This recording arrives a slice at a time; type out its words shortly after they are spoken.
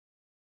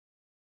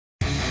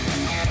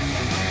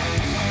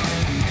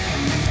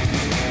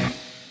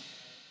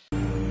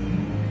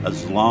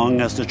As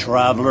long as the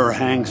Traveler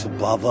hangs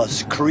above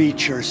us,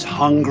 creatures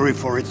hungry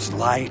for its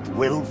light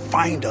will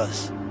find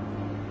us.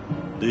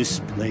 This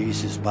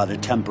place is but a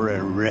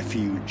temporary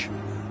refuge.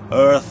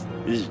 Earth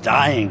is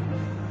dying.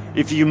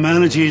 If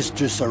humanity is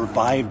to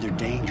survive the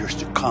dangers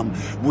to come,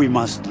 we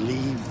must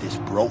leave this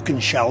broken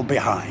shell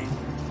behind.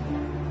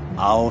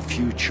 Our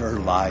future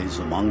lies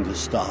among the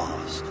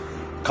stars.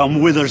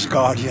 Come with us,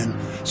 Guardian.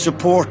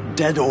 Support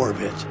Dead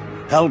Orbit.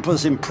 Help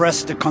us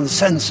impress the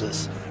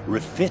consensus,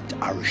 refit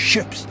our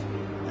ships,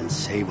 and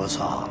save us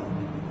all.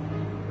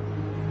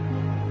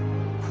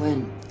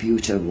 When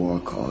Future War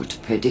Cult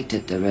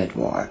predicted the Red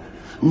War,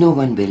 no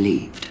one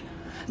believed.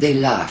 They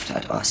laughed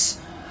at us.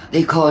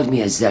 They called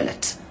me a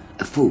zealot,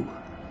 a fool.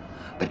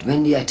 But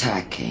when the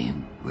attack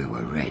came, we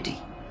were ready.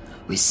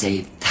 We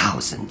saved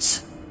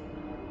thousands.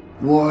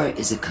 War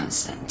is a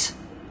constant.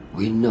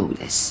 We know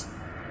this.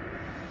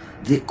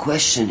 The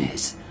question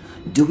is,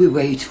 do we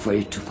wait for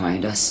it to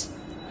find us?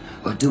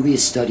 Or do we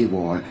study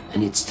war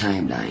and its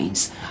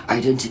timelines,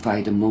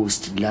 identify the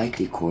most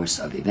likely course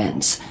of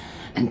events,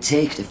 and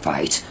take the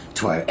fight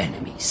to our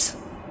enemies?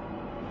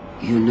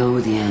 You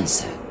know the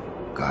answer,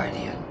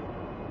 Guardian.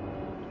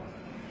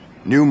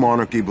 New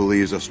Monarchy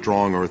believes a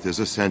strong Earth is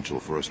essential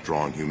for a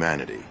strong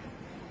humanity.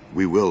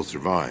 We will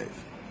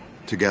survive,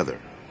 together,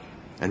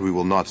 and we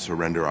will not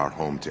surrender our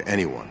home to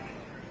anyone.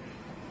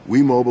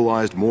 We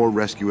mobilized more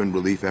rescue and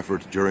relief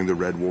efforts during the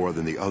Red War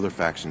than the other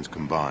factions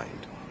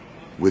combined.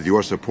 With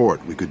your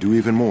support, we could do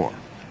even more.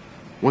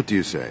 What do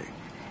you say?